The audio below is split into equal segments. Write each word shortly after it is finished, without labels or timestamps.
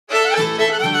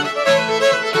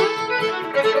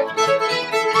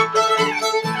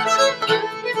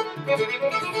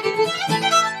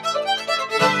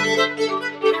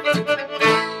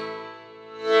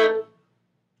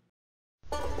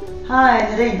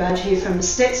Nadine Budge here from the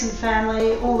Stetson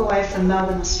family, all the way from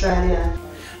Melbourne, Australia.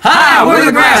 Hi, we're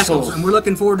the Grascals, and we're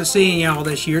looking forward to seeing y'all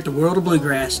this year at the World of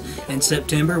Bluegrass in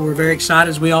September. We're very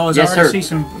excited, as we always are, to see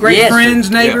some great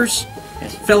friends, neighbors,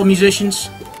 fellow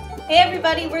musicians. Hey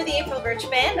everybody, we're the April Verch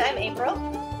Band. I'm April.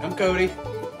 I'm Cody.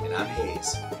 And I'm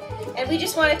Hayes. And we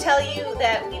just want to tell you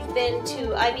that we've been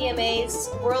to IBMA's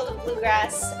World of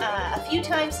Bluegrass a few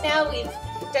times now. We've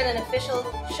done an official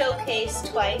showcase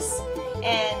twice,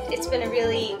 and it's been a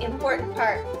really important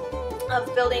part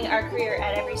of building our career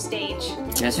at every stage.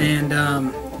 Yes, and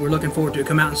we're looking forward to it.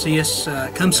 Come out and see us.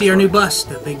 Come see our new bus,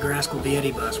 the big Grascal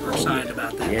Deity bus. We're excited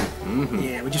about that. Yeah,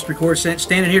 yeah. We just recorded,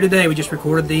 standing here today, we just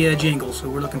recorded the jingle, so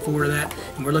we're looking forward to that.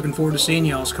 And we're looking forward to seeing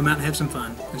y'all. So come out and have some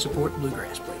fun and support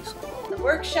bluegrass, please. The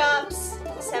workshops,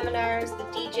 the seminars, the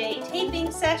DJ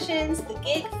taping sessions, the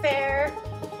gig fair,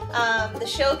 the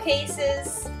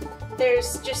showcases.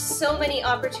 There's just so many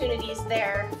opportunities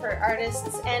there for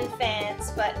artists and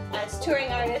fans, but as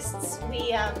touring artists,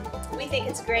 we think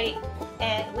it's great,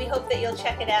 and we hope that you'll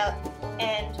check it out,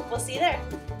 and we'll see you there.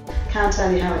 Can't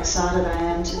tell you how excited I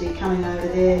am to be coming over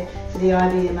there for the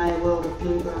IBMA World of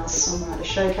Bluegrass Songwriter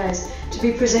Showcase, to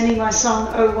be presenting my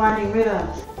song, Oh Winding River.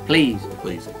 Please.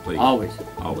 Please. Please. Always.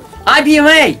 Always.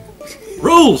 IBMA!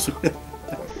 Rules!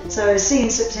 So see you in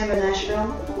September, Nashville.